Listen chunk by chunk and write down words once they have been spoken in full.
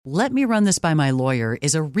"Let me run this by my lawyer"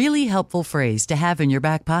 is a really helpful phrase to have in your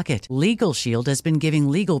back pocket. Legal Shield has been giving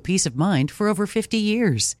legal peace of mind for over 50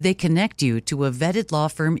 years. They connect you to a vetted law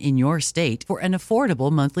firm in your state for an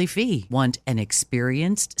affordable monthly fee. Want an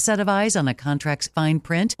experienced set of eyes on a contract's fine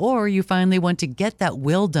print? Or you finally want to get that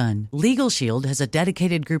will done? Legal Shield has a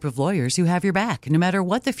dedicated group of lawyers who have your back, no matter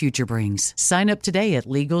what the future brings. Sign up today at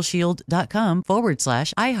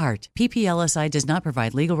LegalShield.com/iHeart. PPLSI does not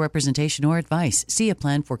provide legal representation or advice. See a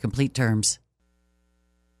plan for complete terms.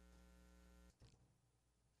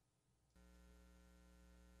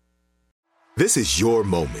 This is your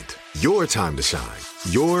moment, your time to shine,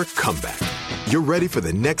 your comeback. You're ready for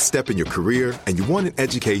the next step in your career, and you want an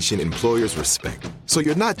education employers respect. So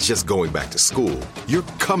you're not just going back to school, you're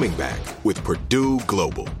coming back with Purdue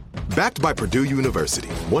Global. Backed by Purdue University,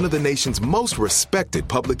 one of the nation's most respected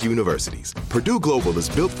public universities, Purdue Global is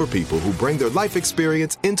built for people who bring their life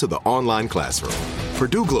experience into the online classroom.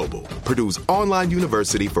 Purdue Global, Purdue's online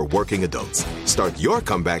university for working adults. Start your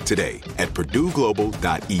comeback today at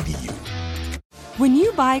purdueglobal.edu. When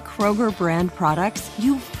you buy Kroger brand products,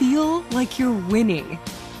 you feel like you're winning.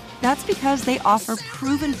 That's because they offer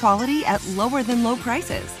proven quality at lower than low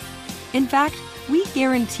prices. In fact, we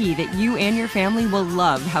guarantee that you and your family will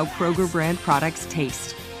love how Kroger brand products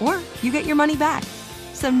taste, or you get your money back.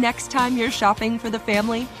 So next time you're shopping for the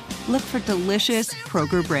family, look for delicious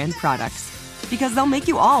Kroger brand products, because they'll make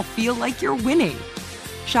you all feel like you're winning.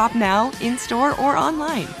 Shop now, in-store, or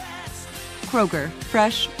online. Kroger,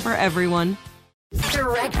 fresh for everyone.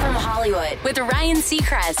 Direct from Hollywood with Ryan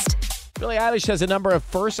Seacrest. Billie Eilish has a number of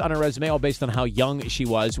firsts on her resume, all based on how young she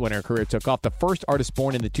was when her career took off. The first artist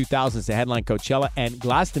born in the 2000s to headline Coachella and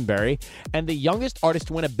Glastonbury, and the youngest artist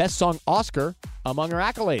to win a Best Song Oscar among her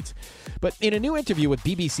accolades. But in a new interview with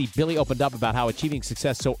BBC, Billie opened up about how achieving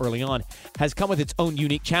success so early on has come with its own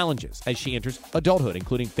unique challenges as she enters adulthood,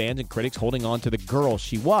 including fans and critics holding on to the girl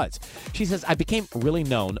she was. She says, "I became really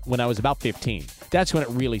known when I was about 15. That's when it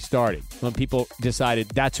really started, when people decided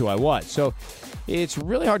that's who I was. So it's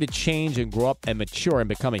really hard to change and grow up and mature and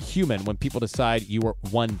become a human when people decide you are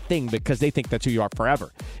one thing because they think that's who you are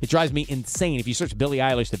forever. It drives me insane. If you search Billie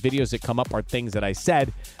Eilish, the videos that come up are things that I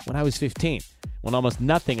said when I was 15, when almost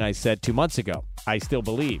nothing I said 2 months ago I still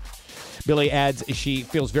believe." Billie adds she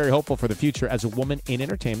feels very hopeful for the future as a woman in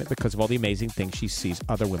entertainment because of all the amazing things she sees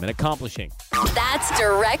other women accomplishing. That's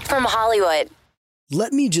direct from Hollywood.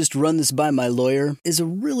 "Let me just run this by my lawyer" is a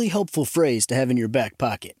really helpful phrase to have in your back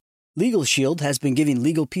pocket. Legal Shield has been giving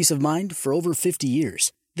legal peace of mind for over 50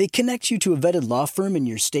 years. They connect you to a vetted law firm in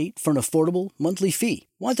your state for an affordable monthly fee.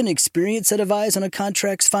 Want an experienced set of eyes on a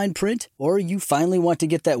contract's fine print? Or you finally want to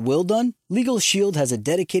get that will done? Legal Shield has a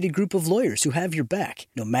dedicated group of lawyers who have your back,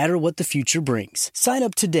 no matter what the future brings. Sign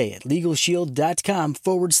up today at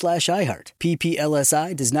LegalShield.com/iHeart.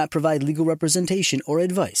 PPLSI does not provide legal representation or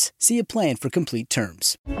advice. See a plan for complete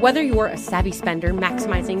terms. Whether you're a savvy spender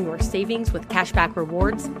maximizing your savings with cashback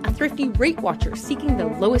rewards, a thrifty rate watcher seeking the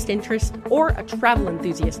lowest interest, or a travel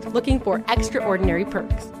enthusiast looking for extraordinary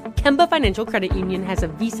perks, Kemba Financial Credit Union has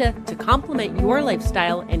a visa to complement your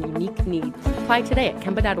lifestyle and unique needs. Apply today at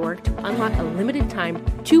Kemba.org to unlock a limited-time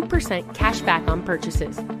 2% cash back on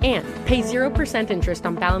purchases and pay 0% interest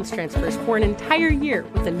on balance transfers for an entire year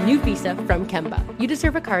with a new visa from Kemba. You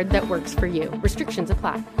deserve a card that works for you. Restrictions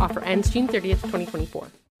apply. Offer ends June 30th, 2024.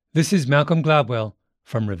 This is Malcolm Gladwell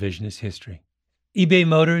from Revisionist History. eBay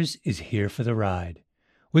Motors is here for the ride.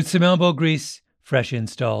 With some elbow grease, fresh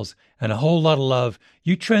installs, and a whole lot of love,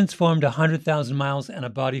 you transformed 100,000 miles and a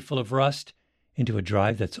body full of rust into a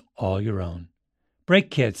drive that's all your own. Brake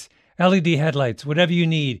kits, LED headlights, whatever you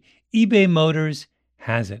need, eBay Motors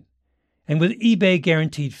has it. And with eBay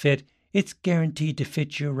Guaranteed Fit, it's guaranteed to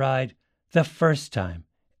fit your ride the first time,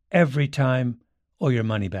 every time, or your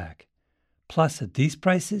money back. Plus, at these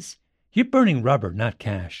prices, you're burning rubber, not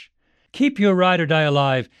cash. Keep your ride or die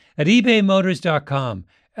alive at ebaymotors.com.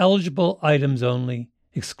 Eligible items only.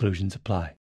 Exclusions apply.